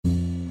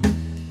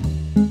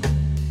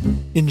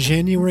In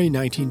January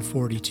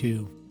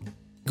 1942,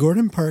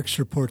 Gordon Parks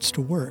reports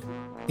to work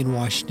in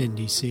Washington,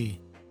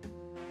 D.C.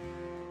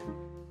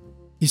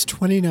 He's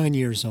 29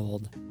 years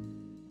old.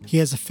 He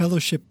has a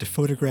fellowship to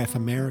photograph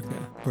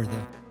America for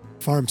the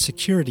Farm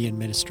Security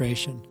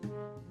Administration.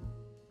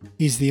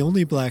 He's the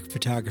only black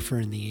photographer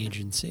in the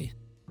agency.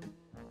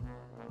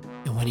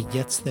 And when he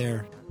gets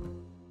there,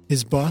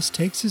 his boss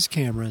takes his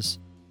cameras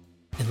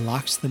and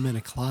locks them in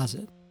a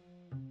closet.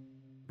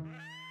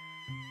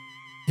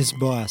 His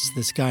boss,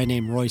 this guy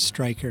named Roy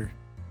Stryker,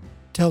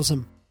 tells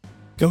him,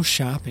 go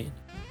shopping,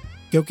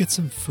 go get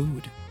some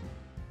food,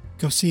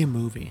 go see a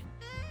movie.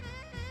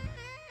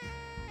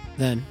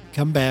 Then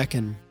come back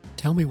and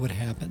tell me what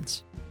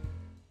happens.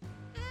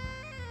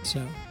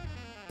 So,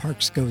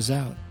 Parks goes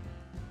out.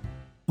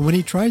 And when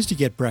he tries to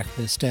get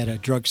breakfast at a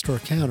drugstore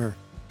counter,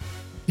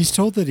 he's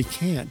told that he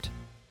can't.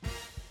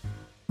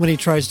 When he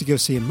tries to go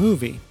see a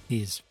movie,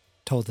 he's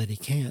told that he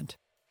can't.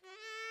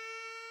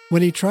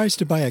 When he tries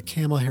to buy a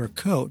camel hair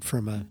coat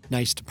from a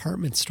nice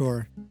department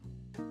store,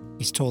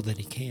 he's told that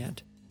he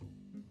can't.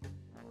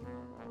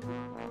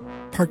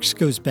 Parks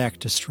goes back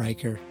to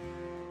Stryker.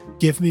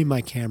 Give me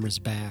my cameras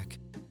back.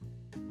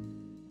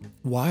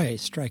 Why?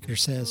 Stryker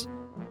says.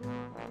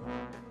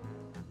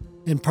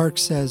 And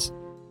Parks says,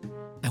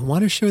 I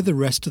want to show the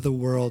rest of the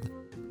world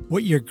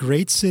what your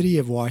great city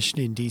of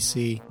Washington,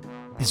 D.C.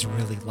 is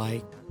really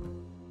like.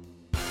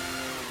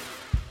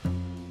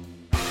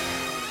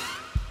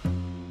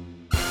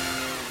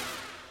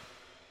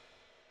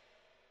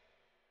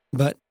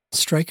 But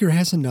Stryker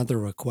has another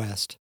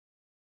request.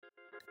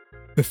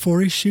 Before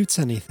he shoots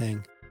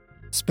anything,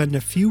 spend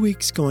a few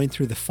weeks going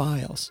through the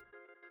files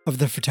of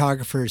the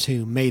photographers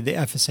who made the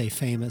FSA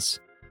famous,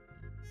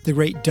 the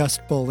great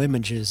Dust Bowl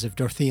images of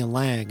Dorothea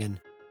Lange and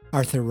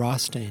Arthur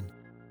Rothstein,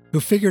 who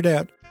figured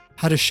out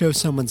how to show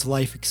someone's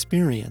life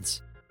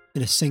experience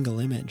in a single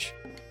image.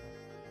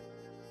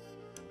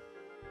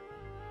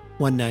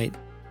 One night,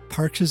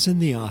 Parks is in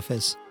the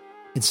office,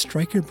 and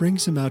Stryker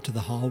brings him out to the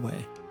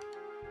hallway,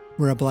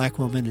 where a black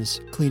woman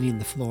is cleaning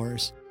the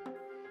floors.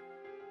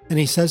 And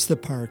he says to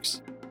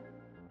Parks,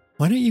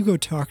 why don't you go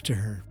talk to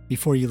her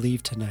before you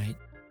leave tonight?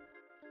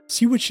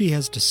 See what she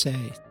has to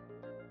say.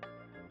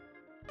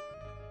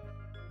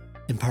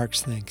 And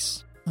Parks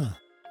thinks,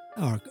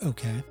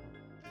 okay.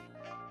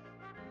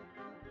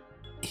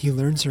 He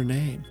learns her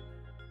name,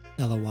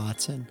 Ella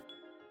Watson,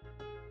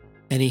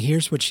 and he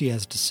hears what she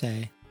has to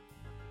say.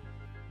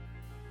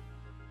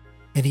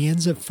 And he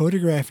ends up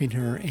photographing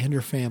her and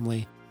her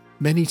family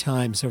many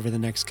times over the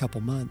next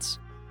couple months.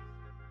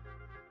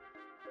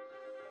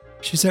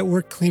 She's at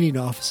work cleaning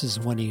offices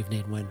one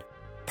evening when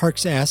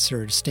Parks asks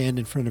her to stand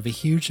in front of a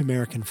huge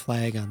American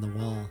flag on the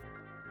wall,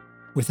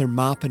 with her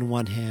mop in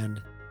one hand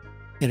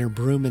and her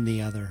broom in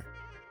the other,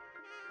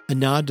 a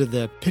nod to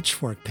the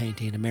pitchfork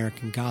painting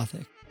American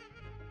Gothic.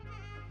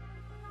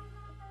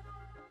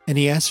 And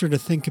he asks her to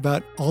think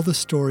about all the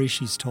stories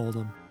she's told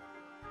him,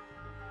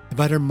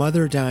 about her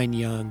mother dying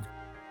young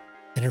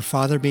and her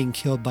father being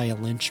killed by a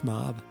lynch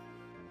mob,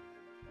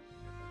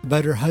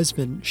 about her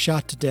husband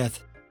shot to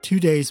death 2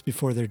 days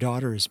before their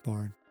daughter is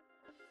born,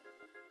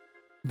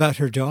 about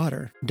her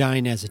daughter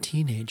dying as a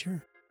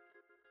teenager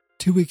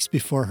 2 weeks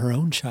before her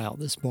own child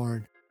is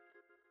born.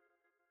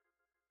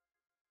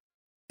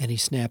 And he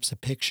snaps a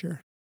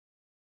picture.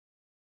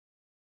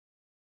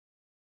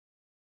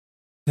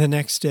 The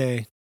next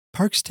day,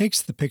 Parks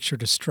takes the picture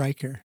to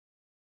Stryker,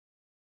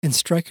 and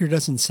Stryker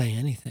doesn't say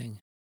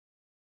anything.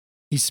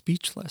 He's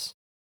speechless.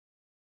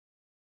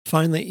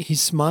 Finally, he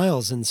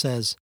smiles and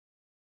says,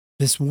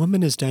 this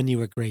woman has done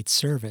you a great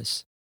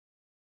service.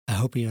 I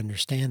hope you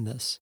understand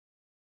this.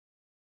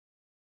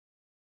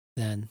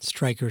 Then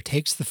Stryker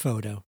takes the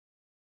photo,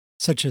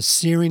 such a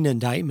searing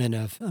indictment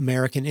of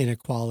American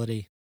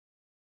inequality,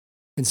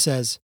 and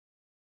says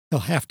he'll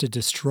have to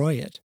destroy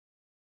it.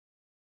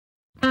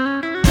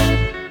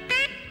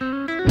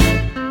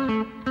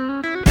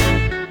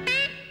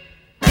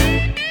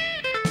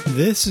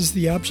 This is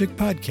the Object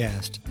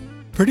Podcast,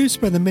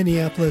 produced by the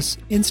Minneapolis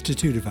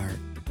Institute of Art.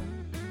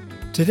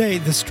 Today,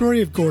 the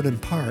story of Gordon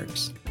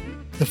Parks,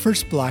 the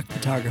first black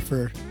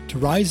photographer to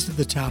rise to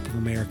the top of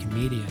American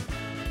media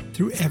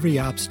through every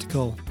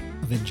obstacle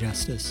of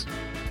injustice.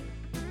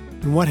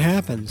 And what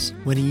happens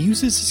when he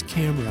uses his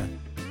camera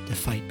to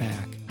fight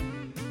back.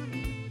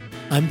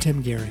 I'm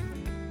Tim Gehring.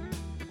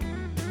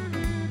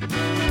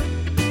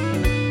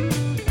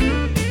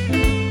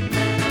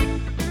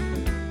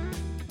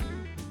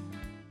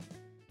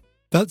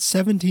 About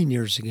 17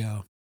 years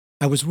ago,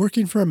 I was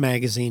working for a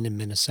magazine in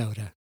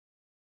Minnesota,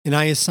 and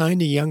I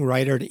assigned a young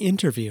writer to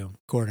interview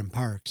Gordon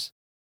Parks.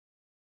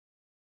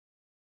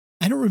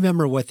 I don't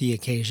remember what the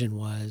occasion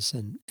was,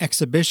 an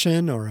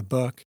exhibition or a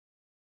book.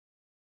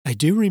 I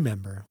do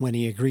remember when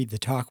he agreed to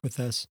talk with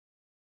us,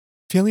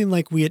 feeling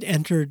like we had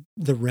entered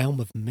the realm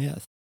of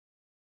myth.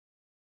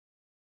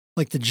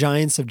 Like the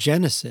giants of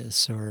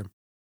Genesis or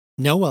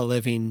Noah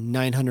living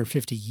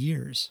 950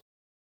 years.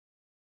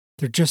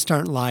 There just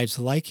aren't lives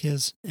like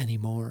his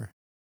anymore.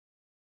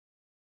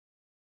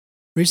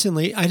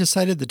 Recently, I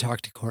decided to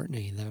talk to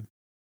Courtney, the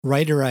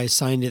write her I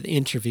assigned to the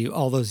interview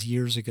all those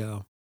years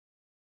ago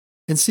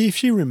and see if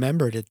she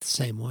remembered it the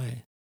same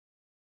way.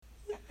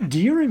 Do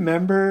you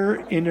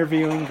remember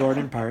interviewing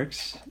Gordon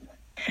Parks?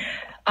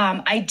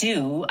 I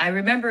do. I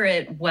remember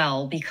it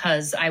well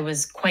because I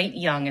was quite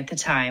young at the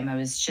time. I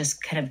was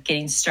just kind of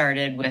getting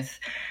started with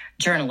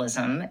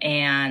journalism,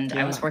 and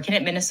I was working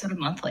at Minnesota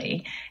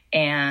Monthly,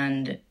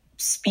 and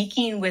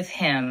speaking with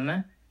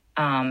him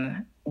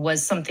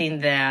was something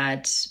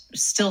that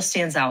still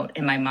stands out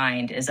in my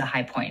mind as a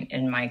high point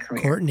in my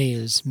career. Courtney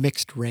is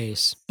mixed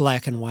race,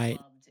 black and white,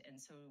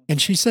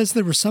 and she says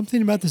there was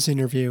something about this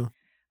interview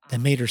that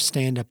made her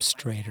stand up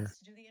straighter.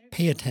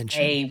 Pay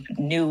attention. I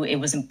knew it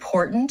was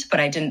important, but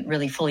I didn't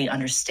really fully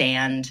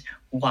understand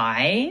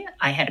why.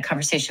 I had a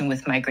conversation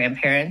with my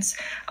grandparents.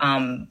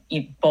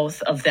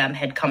 Both of them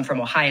had come from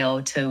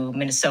Ohio to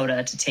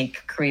Minnesota to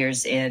take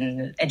careers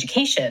in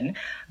education.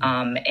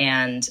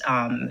 And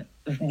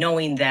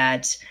knowing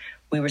that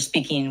we were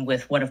speaking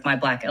with one of my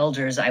Black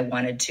elders, I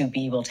wanted to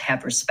be able to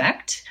have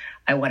respect.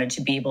 I wanted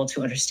to be able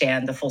to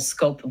understand the full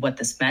scope of what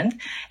this meant.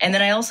 And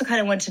then I also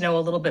kind of wanted to know a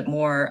little bit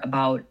more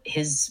about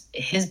his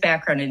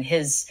background and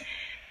his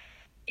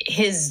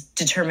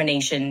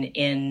determination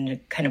in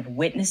kind of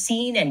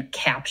witnessing and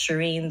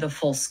capturing the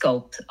full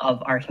scope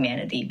of our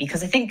humanity.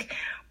 Because I think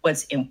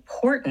what's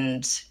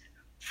important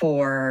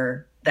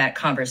for that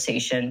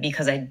conversation,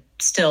 because I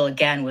still,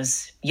 again,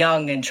 was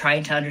young and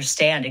trying to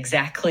understand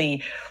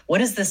exactly what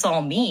does this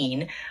all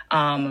mean,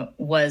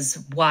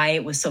 was why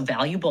it was so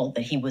valuable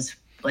that he was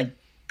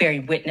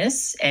bearing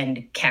witness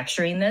and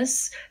capturing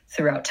this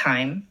throughout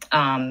time,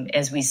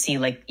 as we see,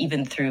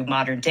 even through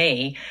modern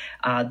day,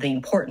 the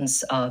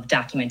importance of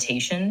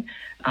documentation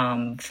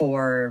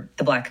for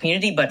the Black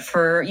community, but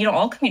for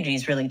all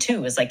communities really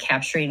too, is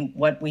capturing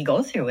what we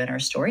go through in our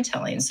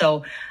storytelling.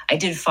 So I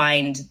did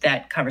find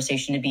that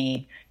conversation to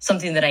be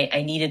something that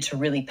I needed to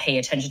really pay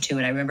attention to.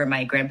 And I remember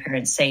my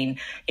grandparents saying,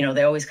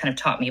 they always kind of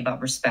taught me about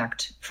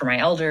respect for my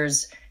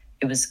elders.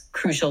 It was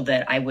crucial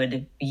that I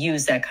would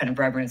use that kind of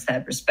reverence,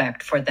 that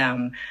respect for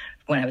them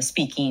when I was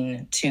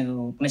speaking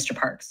to Mr.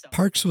 Parks.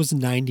 Parks was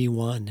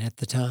 91 at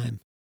the time.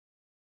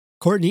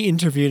 Courtney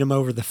interviewed him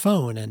over the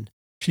phone, and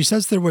she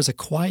says there was a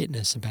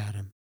quietness about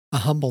him, a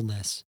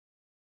humbleness.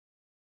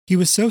 He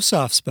was so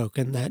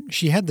soft-spoken that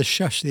she had to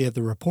shush the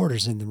other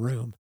reporters in the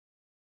room.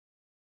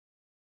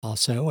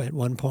 Also, at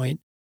one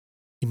point,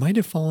 he might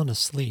have fallen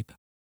asleep.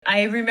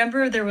 I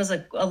remember there was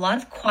a lot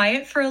of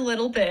quiet for a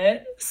little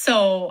bit,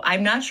 so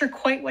I'm not sure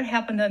quite what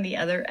happened on the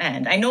other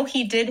end. I know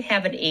he did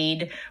have an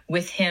aide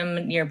with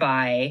him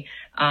nearby,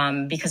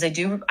 because I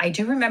do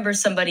remember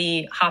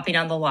somebody hopping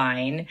on the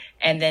line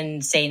and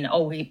then saying,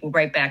 "Oh, we'll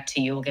right back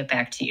to you. We'll get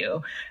back to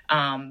you."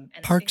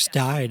 Parks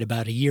died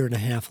about a year and a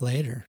half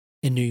later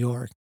in New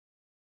York.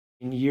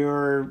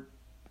 You're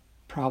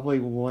probably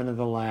one of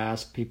the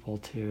last people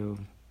to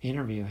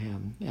interview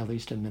him, at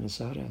least in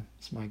Minnesota,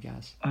 is my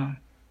guess.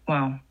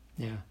 Wow.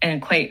 Yeah.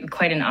 And quite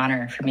an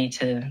honor for me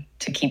to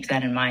keep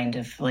that in mind,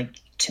 of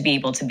to be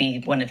able to be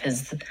one of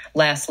his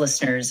last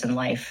listeners in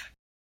life.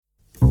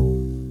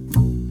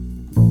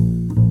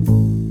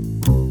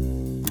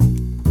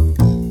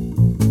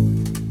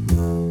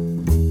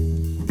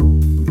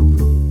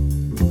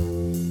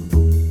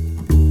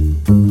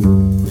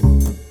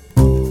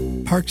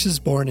 Parks is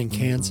born in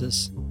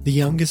Kansas, the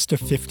youngest of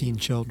 15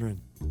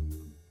 children.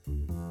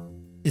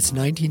 It's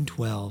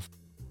 1912.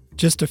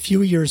 Just a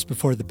few years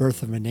before The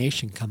Birth of a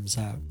Nation comes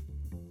out,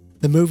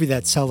 the movie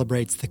that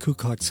celebrates the Ku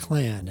Klux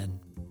Klan and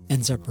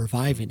ends up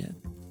reviving it.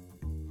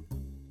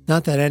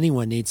 Not that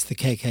anyone needs the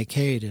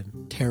KKK to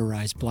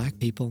terrorize black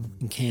people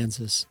in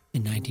Kansas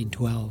in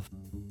 1912.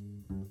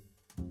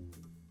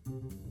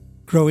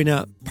 Growing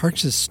up,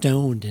 Parks is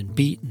stoned and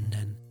beaten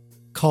and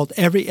called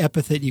every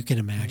epithet you can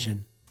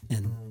imagine,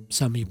 and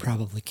some you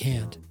probably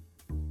can't.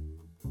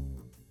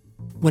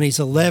 When he's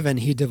 11,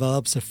 he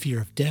develops a fear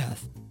of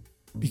death,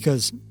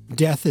 because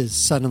death is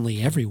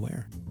suddenly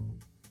everywhere.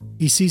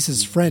 He sees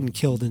his friend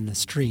killed in the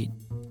street.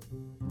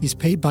 He's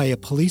paid by a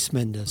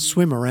policeman to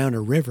swim around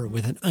a river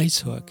with an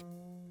ice hook,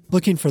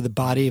 looking for the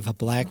body of a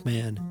black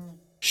man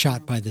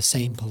shot by the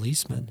same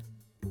policeman.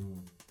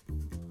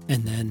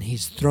 And then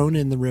he's thrown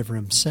in the river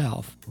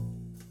himself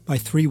by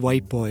 3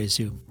 white boys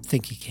who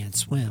think he can't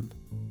swim.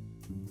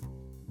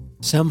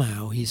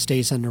 Somehow he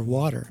stays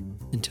underwater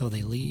until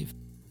they leave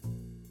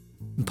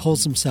and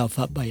pulls himself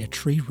up by a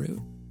tree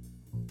root.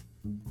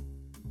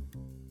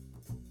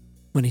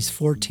 When he's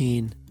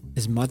 14,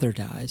 his mother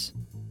dies,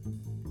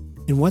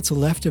 and what's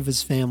left of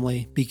his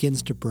family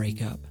begins to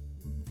break up.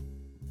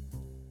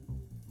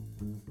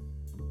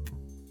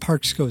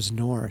 Parks goes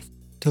north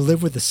to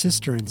live with a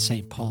sister in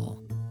St.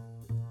 Paul,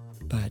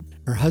 but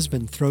her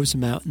husband throws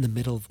him out in the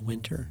middle of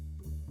winter.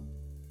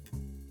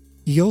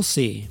 "You'll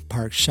see,"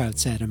 Parks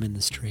shouts at him in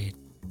the street.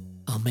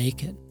 "I'll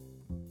make it.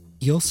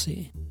 You'll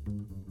see."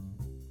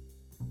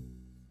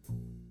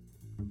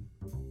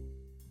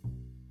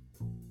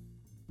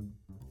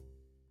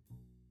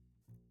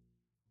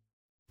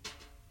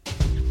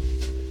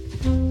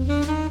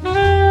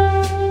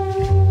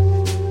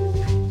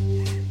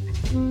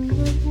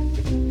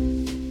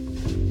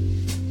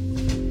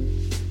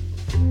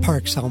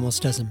 Parks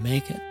almost doesn't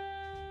make it.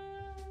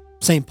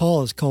 St.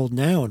 Paul is cold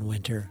now in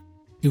winter.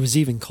 It was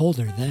even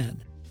colder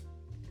then.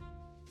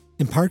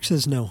 And Parks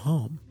has no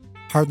home,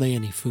 hardly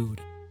any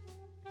food.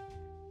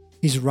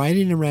 He's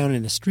riding around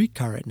in a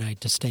streetcar at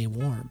night to stay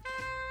warm.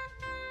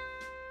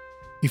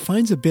 He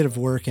finds a bit of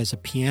work as a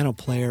piano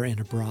player in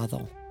a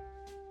brothel.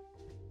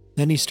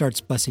 Then he starts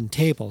bussing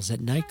tables at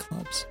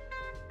nightclubs.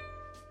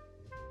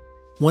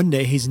 One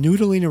day he's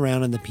noodling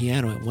around on the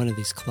piano at one of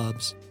these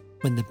clubs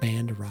when the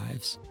band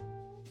arrives.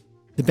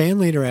 The band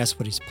leader asks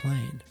what he's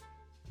playing.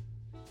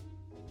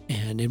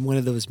 And in one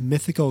of those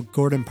mythical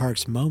Gordon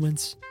Parks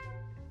moments,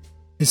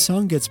 his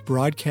song gets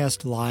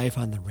broadcast live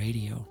on the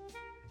radio.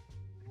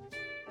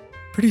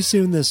 Pretty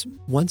soon, this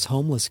once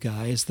homeless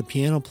guy is the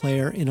piano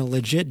player in a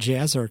legit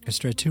jazz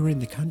orchestra touring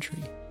the country.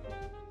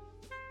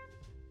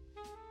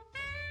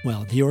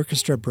 Well, the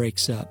orchestra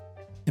breaks up,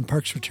 and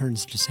Parks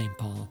returns to St.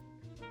 Paul,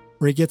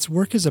 where he gets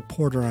work as a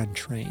porter on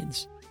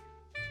trains.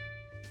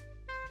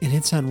 And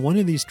it's on one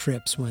of these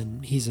trips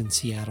when he's in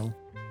Seattle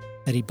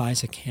that he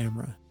buys a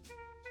camera.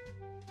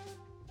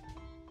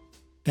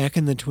 Back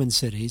in the Twin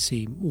Cities,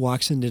 he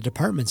walks into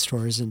department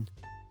stores and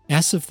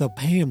asks if they'll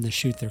pay him to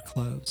shoot their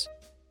clothes.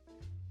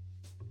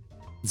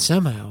 And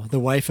somehow, the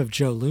wife of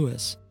Joe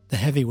Louis, the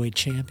heavyweight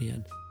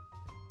champion,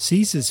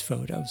 sees his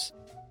photos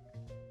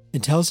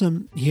and tells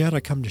him he ought to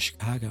come to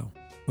Chicago,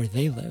 where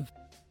they live.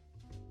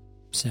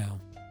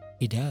 So,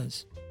 he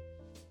does.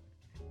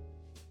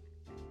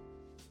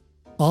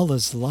 All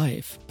his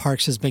life,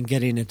 Parks has been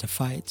getting into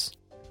fights,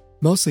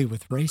 mostly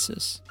with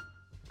racists.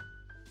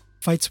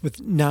 Fights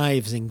with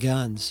knives and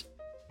guns.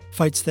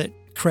 Fights that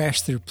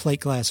crash through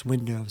plate glass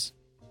windows.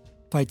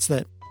 Fights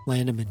that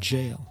land him in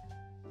jail.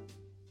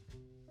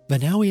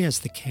 But now he has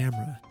the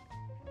camera,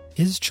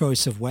 his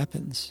choice of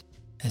weapons,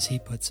 as he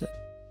puts it.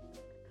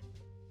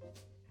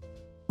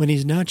 When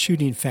he's not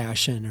shooting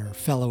fashion or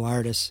fellow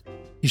artists,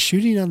 he's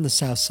shooting on the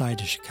south side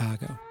of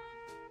Chicago.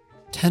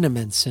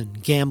 Tenements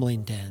and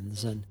gambling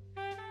dens and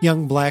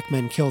young black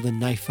men killed in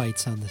knife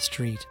fights on the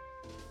street.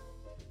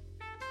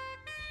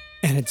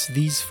 And it's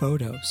these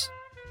photos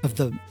of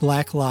the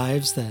black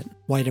lives that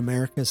white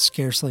America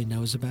scarcely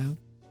knows about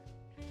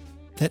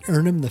that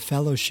earn him the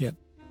fellowship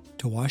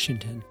to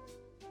Washington.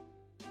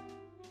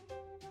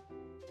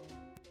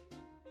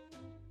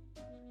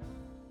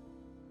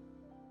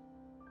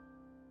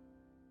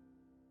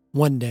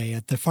 One day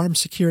at the Farm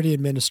Security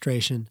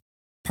Administration,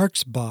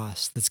 Parks'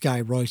 boss, this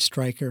guy Roy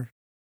Stryker,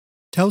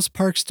 tells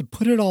Parks to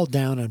put it all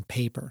down on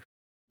paper.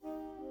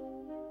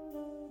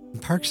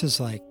 And Parks is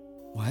like,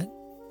 "What?"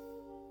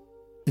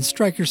 And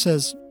Stryker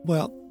says,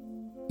 "Well,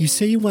 you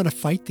say you want to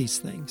fight these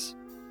things.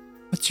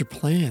 What's your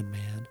plan,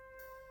 man?"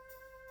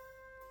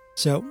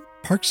 So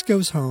Parks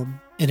goes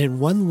home, and in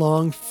one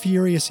long,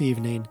 furious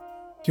evening,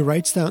 he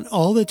writes down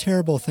all the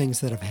terrible things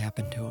that have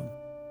happened to him.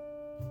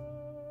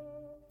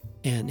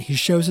 And he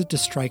shows it to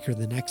Stryker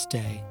the next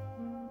day.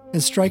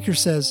 And Stryker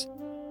says,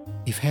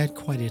 "You've had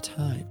quite a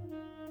time.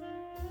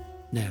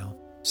 Now,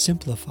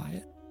 simplify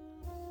it.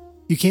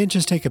 You can't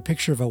just take a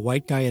picture of a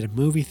white guy at a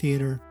movie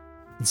theater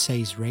and say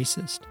he's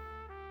racist."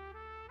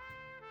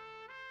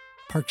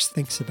 Parks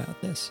thinks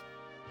about this.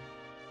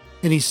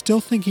 And he's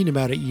still thinking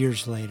about it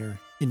years later,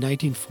 in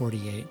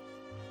 1948,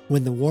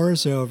 when the war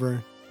is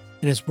over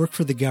and his work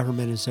for the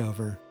government is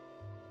over.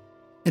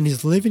 And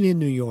he's living in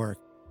New York,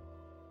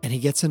 and he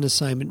gets an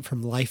assignment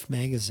from Life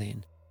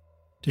magazine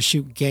to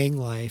shoot gang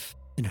life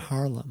in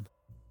Harlem.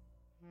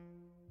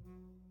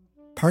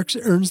 Parks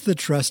earns the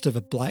trust of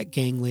a black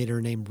gang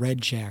leader named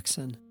Red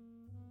Jackson.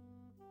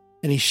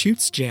 And he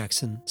shoots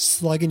Jackson,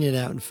 slugging it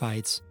out in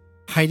fights,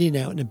 hiding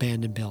out in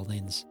abandoned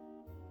buildings,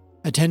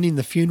 attending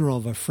the funeral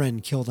of a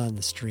friend killed on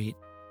the street.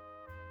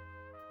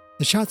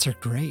 The shots are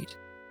great.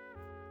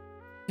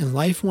 And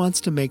Life wants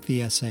to make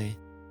the essay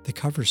the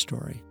cover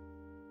story.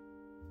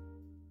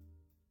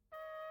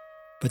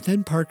 But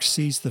then Parks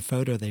sees the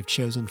photo they've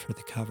chosen for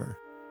the cover.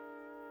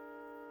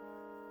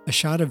 A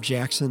shot of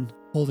Jackson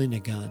holding a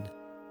gun.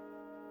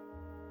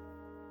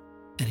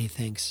 And he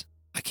thinks,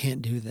 "I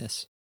can't do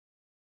this."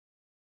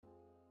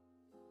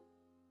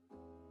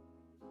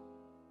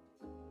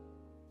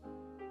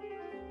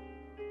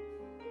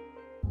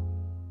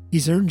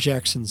 He's earned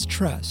Jackson's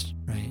trust,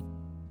 right?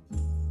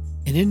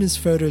 And in his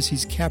photos,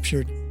 he's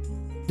captured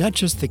not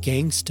just the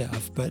gang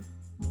stuff, but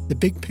the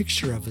big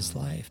picture of his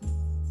life.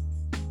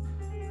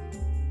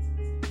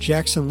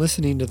 Jackson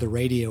listening to the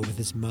radio with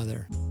his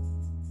mother.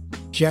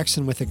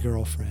 Jackson with a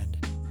girlfriend.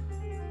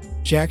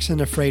 Jackson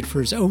afraid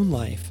for his own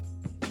life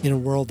in a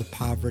world of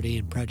poverty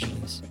and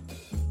prejudice.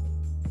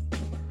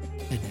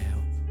 And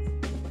now,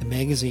 the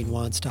magazine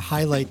wants to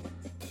highlight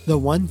the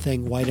one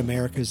thing white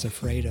America is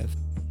afraid of.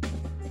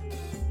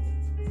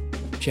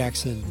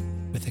 Jackson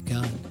with a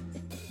gun.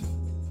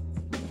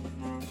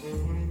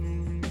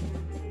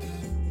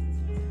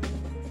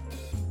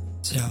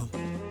 So,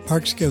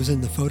 Parks goes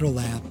in the photo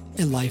lab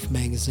in Life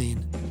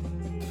magazine,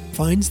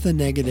 finds the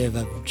negative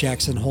of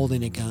Jackson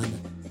holding a gun,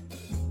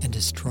 and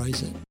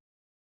destroys it.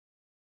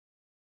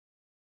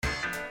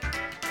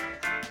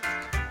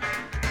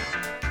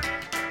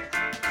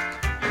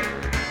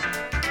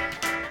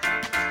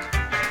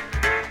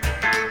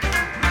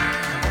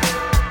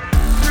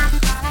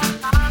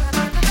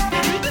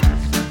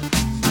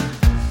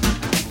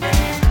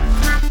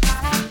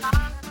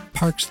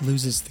 Parks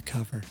loses the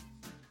cover.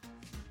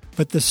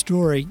 But the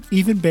story,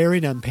 even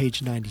buried on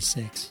page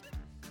 96,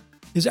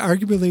 is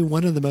arguably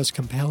one of the most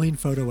compelling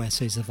photo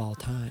essays of all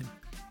time.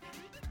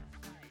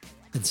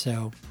 And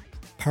so,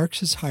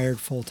 Parks is hired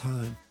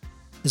full-time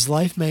as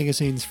Life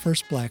magazine's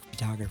first black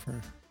photographer.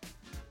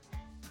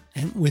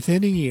 And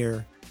within a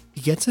year,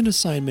 he gets an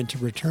assignment to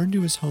return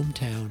to his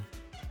hometown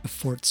of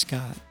Fort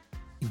Scott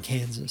in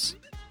Kansas.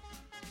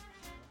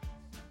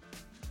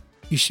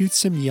 He shoots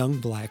some young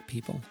black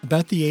people,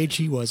 about the age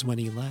he was when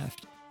he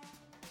left.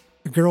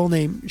 A girl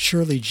named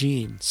Shirley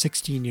Jean,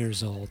 16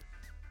 years old,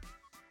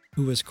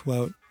 who was,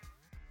 quote,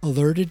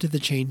 alerted to the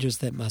changes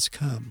that must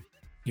come,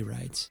 he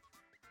writes.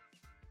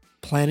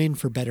 Planning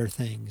for better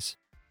things,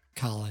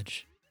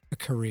 college, a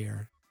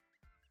career.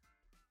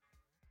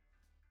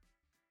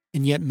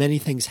 And yet many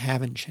things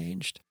haven't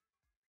changed.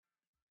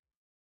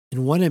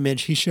 In one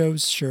image, he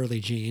shows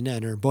Shirley Jean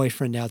and her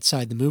boyfriend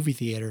outside the movie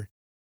theater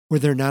where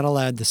they're not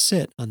allowed to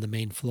sit on the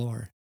main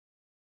floor.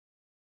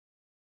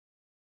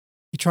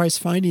 He tries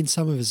finding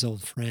some of his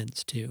old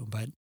friends, too,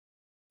 but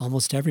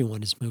almost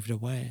everyone has moved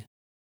away.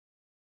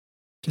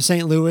 To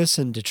St. Louis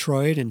and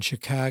Detroit and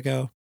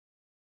Chicago,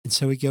 and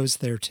so he goes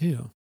there,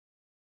 too,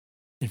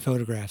 and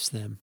photographs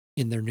them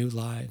in their new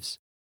lives.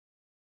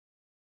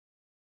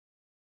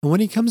 And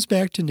when he comes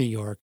back to New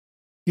York,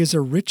 he has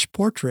a rich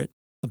portrait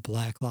of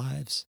black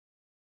lives,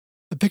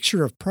 a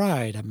picture of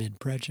pride amid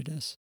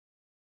prejudice,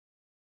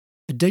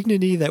 a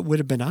dignity that would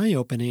have been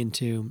eye-opening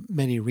to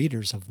many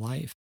readers of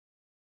Life.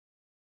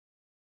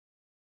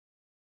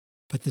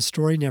 But the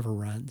story never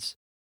runs.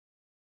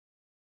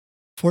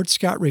 Fort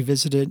Scott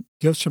Revisited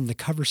goes from the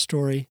cover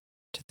story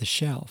to the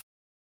shelf.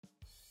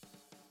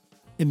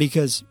 And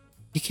because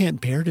he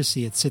can't bear to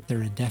see it sit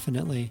there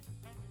indefinitely,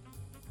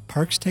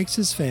 Parks takes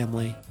his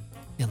family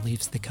and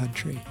leaves the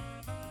country.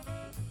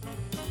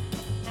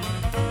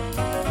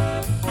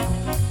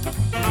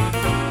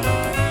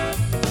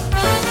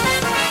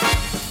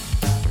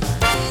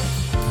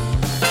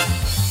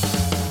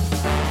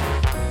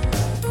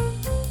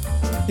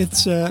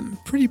 It's a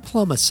pretty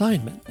plum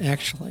assignment,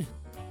 actually.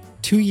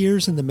 2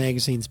 years in the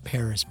magazine's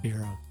Paris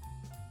bureau.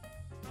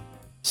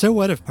 So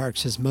what if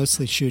Parks is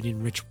mostly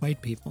shooting rich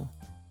white people?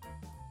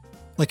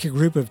 Like a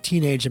group of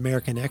teenage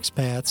American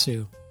expats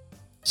who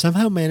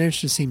somehow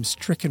managed to seem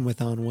stricken with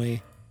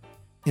ennui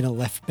in a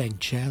left bank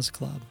jazz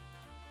club.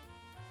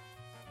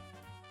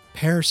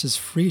 Paris is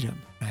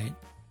freedom, right?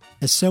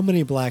 As so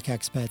many black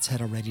expats had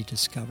already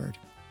discovered.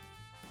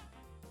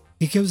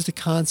 He goes to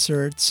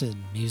concerts and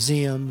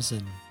museums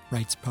and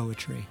writes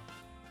poetry.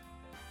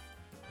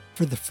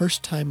 For the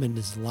first time in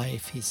his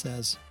life, he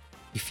says,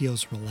 he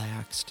feels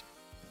relaxed.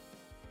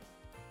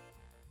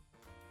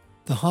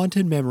 The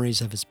haunted memories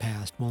of his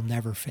past will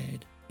never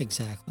fade,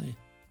 exactly.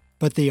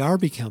 But they are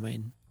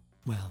becoming,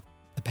 well,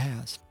 the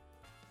past.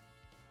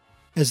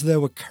 As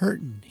though a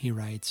curtain, he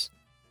writes,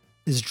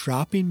 is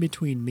dropping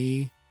between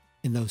me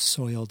and those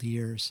soiled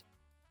years.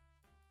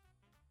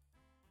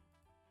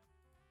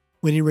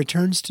 When he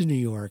returns to New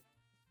York,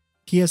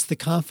 he has the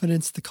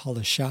confidence to call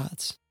the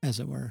shots, as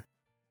it were.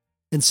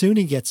 And soon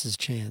he gets his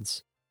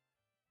chance.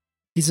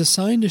 He's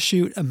assigned to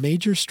shoot a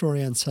major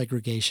story on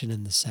segregation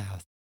in the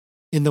South,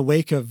 in the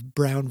wake of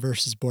Brown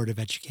versus Board of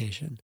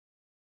Education.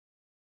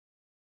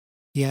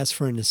 He asks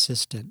for an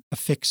assistant, a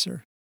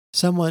fixer,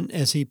 someone,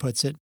 as he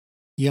puts it,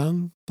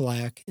 young,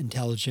 black,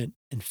 intelligent,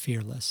 and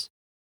fearless.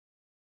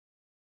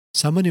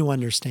 Someone who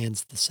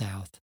understands the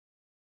South.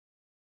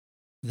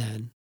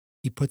 Then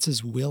he puts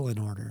his will in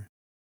order,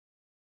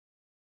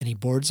 and he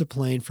boards a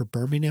plane for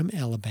Birmingham,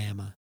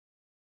 Alabama,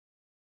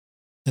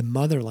 the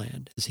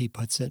motherland, as he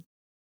puts it,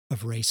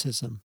 of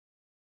racism.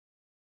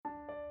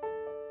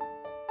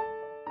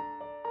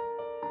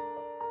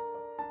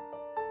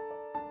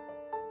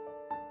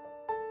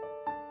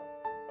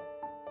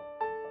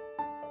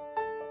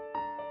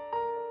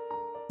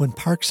 When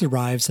Parks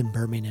arrives in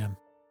Birmingham,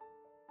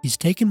 he's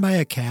taken by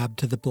a cab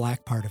to the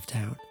black part of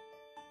town,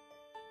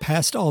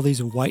 past all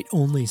these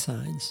white-only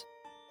signs.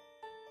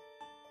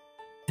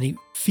 And he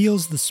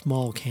feels the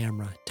small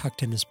camera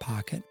tucked in his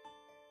pocket.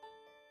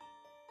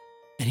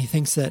 And he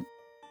thinks that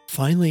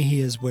finally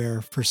he is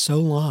where, for so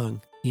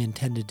long, he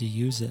intended to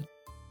use it.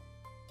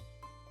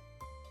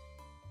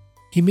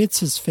 He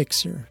meets his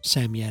fixer,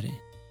 Sam Yeti,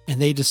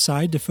 and they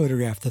decide to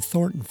photograph the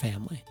Thornton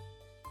family,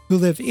 who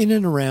live in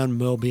and around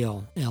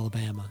Mobile,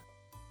 Alabama.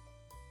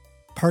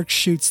 Parks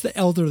shoots the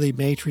elderly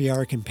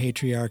matriarch and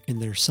patriarch in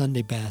their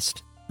Sunday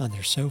best on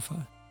their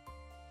sofa.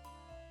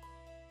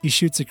 He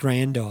shoots a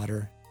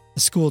granddaughter, a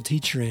school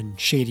teacher in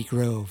Shady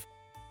Grove,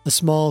 a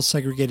small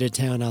segregated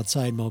town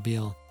outside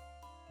Mobile,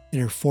 in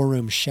her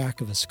 4-room shack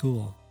of a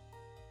school.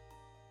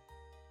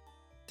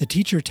 The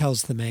teacher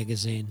tells the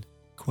magazine,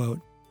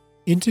 quote,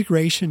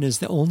 "Integration is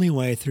the only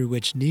way through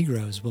which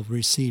Negroes will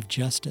receive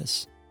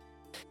justice.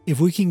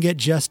 If we can get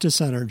justice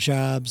on our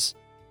jobs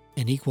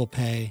and equal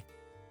pay,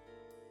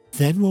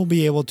 then we'll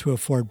be able to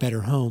afford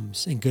better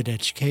homes and good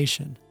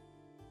education."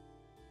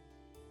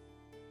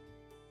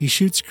 He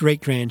shoots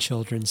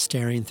great-grandchildren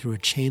staring through a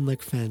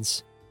chain-link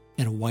fence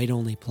at a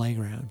white-only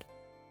playground.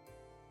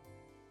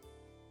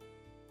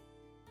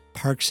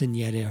 Parks and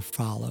Yeti are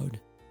followed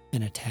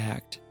and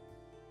attacked.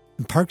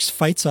 And Parks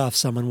fights off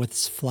someone with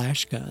his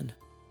flash gun.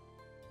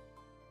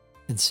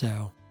 And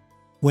so,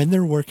 when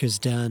their work is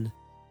done,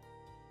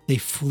 they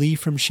flee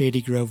from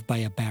Shady Grove by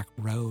a back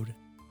road.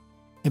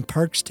 And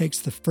Parks takes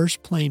the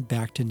first plane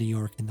back to New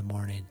York in the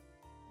morning.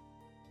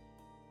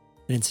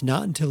 And it's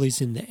not until he's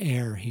in the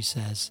air, he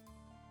says,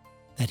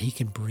 that he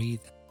can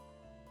breathe.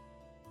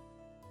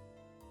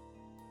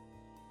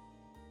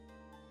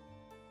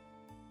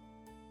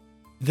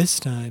 This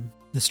time,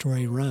 the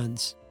story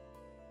runs.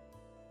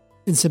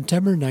 In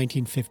September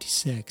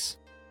 1956.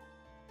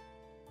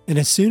 And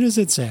as soon as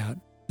it's out,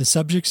 the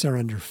subjects are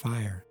under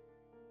fire.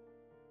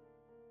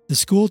 The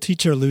school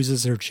teacher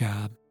loses her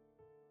job.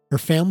 Her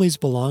family's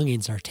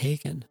belongings are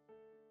taken.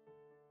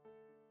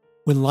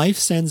 When Life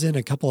sends in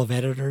a couple of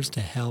editors to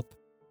help,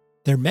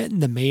 they're met in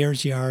the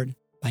mayor's yard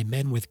by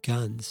men with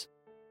guns.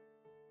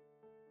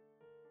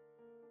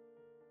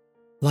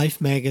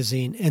 Life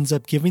magazine ends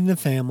up giving the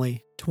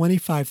family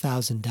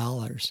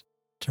 $25,000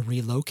 to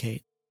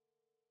relocate.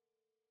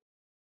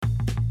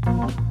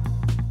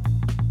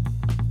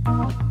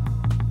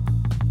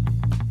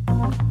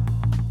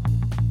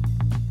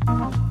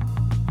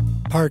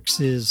 Parks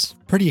is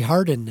pretty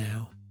hardened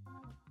now.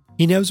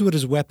 He knows what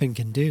his weapon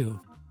can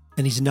do,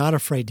 and he's not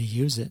afraid to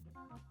use it.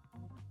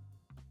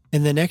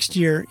 And the next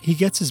year, he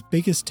gets his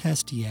biggest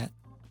test yet.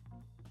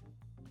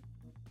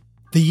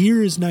 The year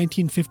is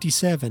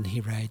 1957,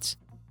 he writes.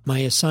 My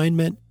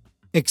assignment,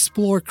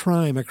 explore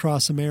crime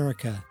across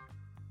America.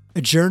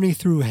 A journey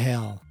through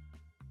hell.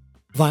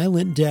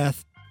 Violent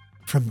death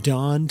from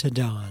dawn to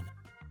dawn.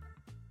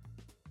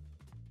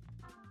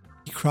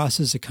 He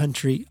crosses a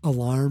country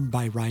alarmed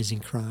by rising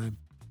crime.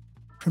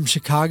 From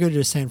Chicago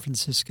to San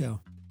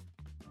Francisco.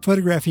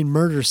 Photographing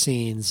murder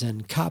scenes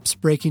and cops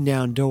breaking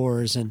down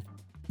doors and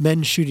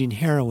men shooting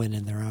heroin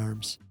in their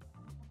arms.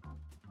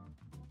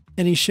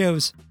 And he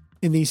shows,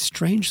 in these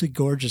strangely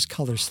gorgeous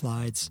color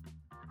slides,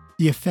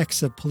 the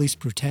effects of police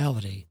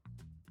brutality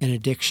and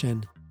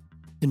addiction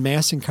and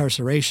mass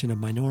incarceration of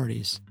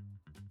minorities.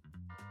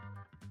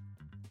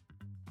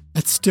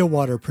 At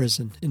Stillwater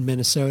Prison in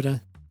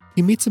Minnesota,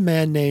 he meets a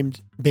man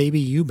named Baby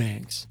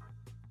Eubanks.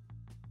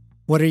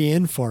 What are you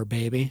in for,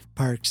 Baby?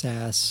 Parks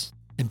asks,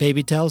 and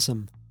Baby tells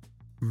him,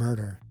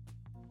 murder,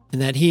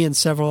 and that he and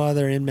several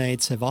other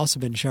inmates have also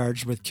been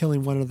charged with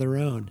killing one of their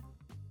own,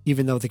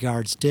 even though the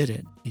guards did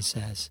it, he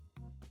says.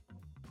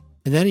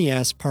 And then he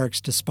asks Parks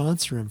to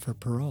sponsor him for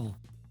parole.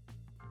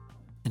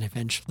 And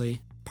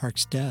eventually,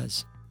 Parks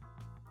does.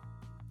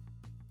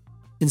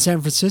 In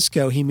San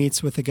Francisco, he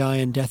meets with a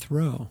guy on death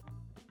row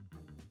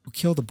who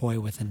killed a boy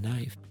with a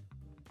knife.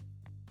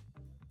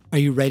 Are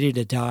you ready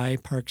to die?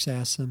 Parks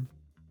asks him.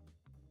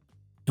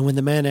 And when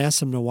the man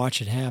asks him to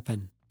watch it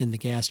happen in the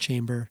gas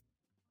chamber,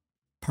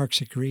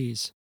 Parks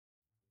agrees.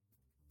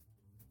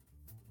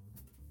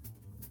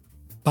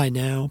 By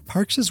now,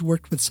 Parks has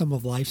worked with some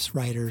of Life's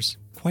writers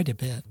quite a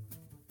bit.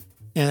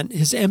 And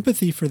his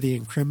empathy for the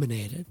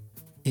incriminated,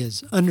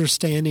 his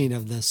understanding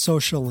of the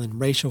social and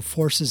racial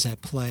forces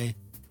at play,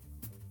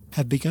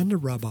 have begun to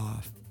rub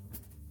off.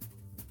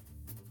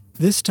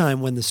 This time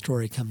when the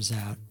story comes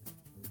out,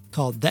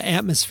 called The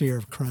Atmosphere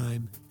of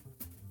Crime,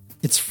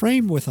 it's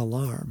framed with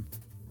alarm,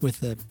 with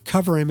the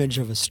cover image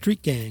of a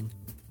street gang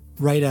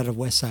right out of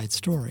West Side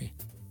Story,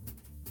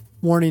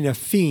 warning of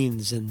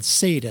fiends and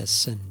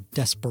sadists and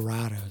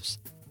desperados.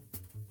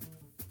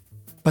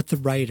 But the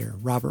writer,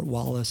 Robert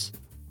Wallace,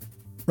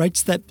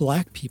 writes that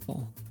black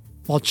people,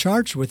 while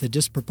charged with a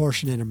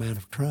disproportionate amount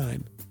of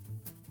crime,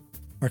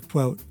 are,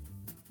 quote,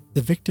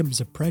 the victims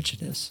of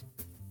prejudice.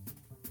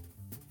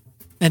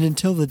 And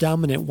until the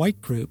dominant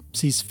white group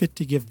sees fit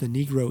to give the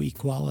Negro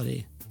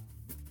equality,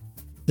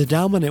 the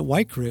dominant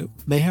white group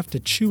may have to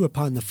chew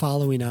upon the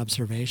following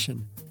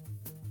observation,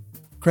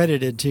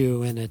 credited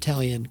to an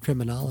Italian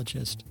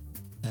criminologist,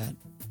 that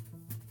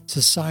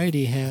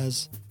society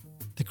has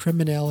the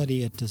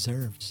criminality it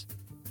deserves.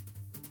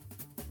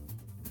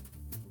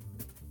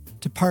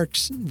 To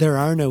Parks, there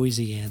are no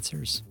easy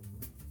answers,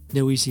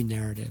 no easy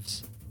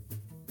narratives.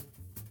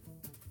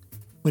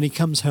 When he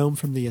comes home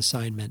from the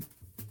assignment,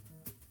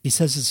 he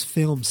says his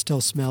film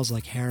still smells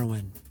like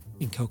heroin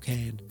and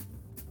cocaine.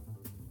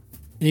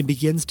 And he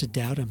begins to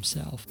doubt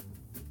himself,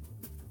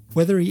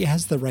 whether he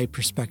has the right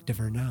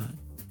perspective or not.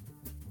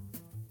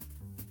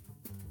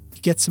 He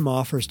gets some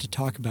offers to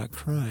talk about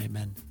crime,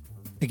 and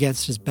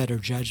against his better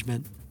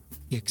judgment,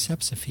 he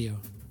accepts a few,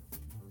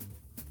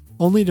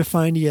 only to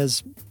find he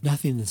has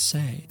nothing to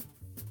say.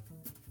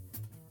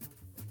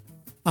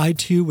 I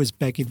too was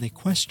begging the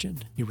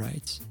question, he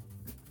writes,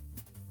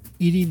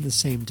 eating the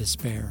same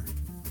despair.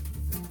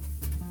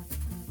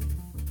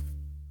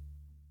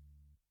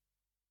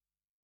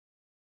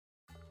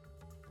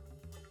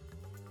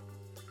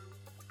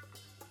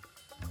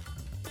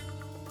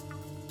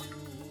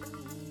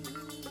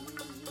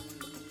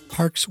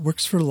 Parks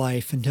works for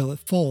Life until it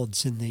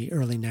folds in the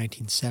early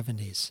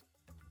 1970s.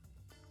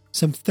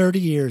 Some 30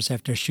 years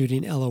after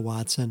shooting Ella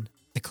Watson,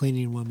 the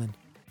cleaning woman,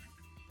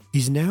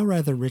 he's now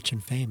rather rich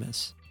and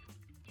famous.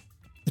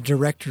 The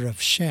director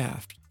of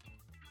Shaft,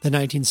 the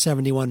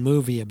 1971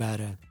 movie about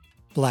a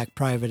black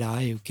private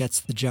eye who gets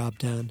the job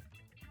done.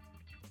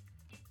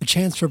 A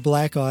chance for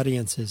black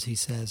audiences, he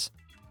says,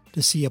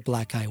 to see a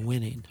black eye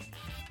winning.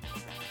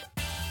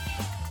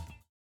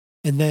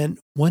 And then,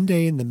 one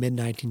day in the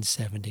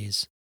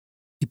mid-1970s,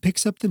 he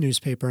picks up the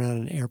newspaper on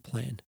an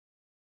airplane.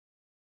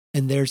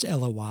 And there's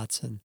Ella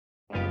Watson.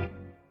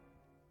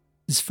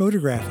 His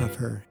photograph of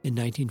her in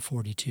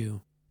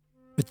 1942,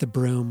 with the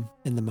broom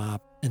and the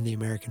mop and the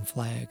American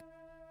flag.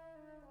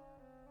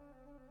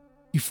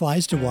 He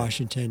flies to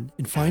Washington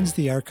and finds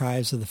the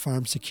archives of the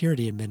Farm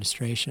Security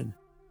Administration.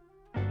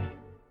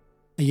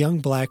 A young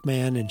black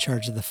man in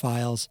charge of the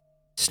files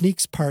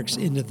sneaks Parks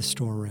into the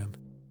storeroom.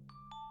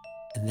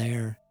 And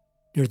there,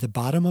 near the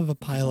bottom of a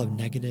pile of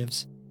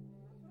negatives,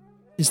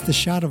 is the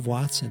shot of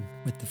Watson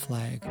with the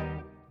flag.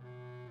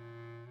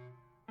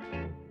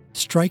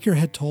 Stryker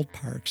had told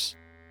Parks,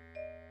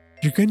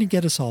 "You're going to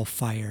get us all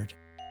fired."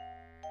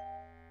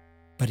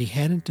 But he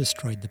hadn't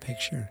destroyed the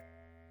picture.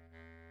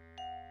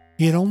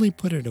 He had only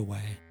put it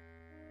away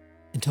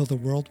until the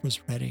world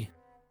was ready.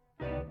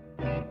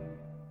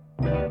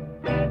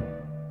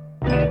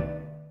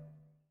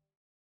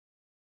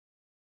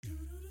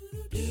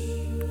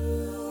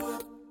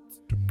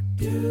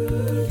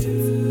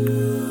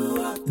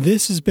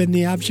 This has been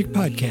the Object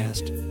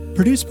Podcast,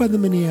 produced by the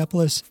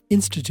Minneapolis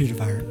Institute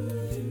of Art.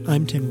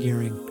 I'm Tim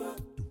Gearing.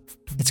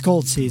 It's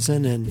cold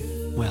season, and,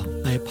 well,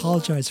 I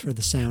apologize for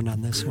the sound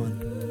on this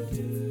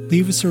one.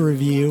 Leave us a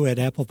review at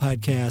Apple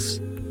Podcasts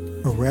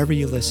or wherever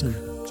you listen.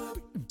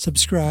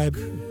 Subscribe,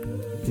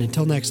 and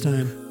until next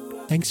time,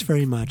 thanks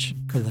very much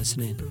for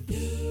listening.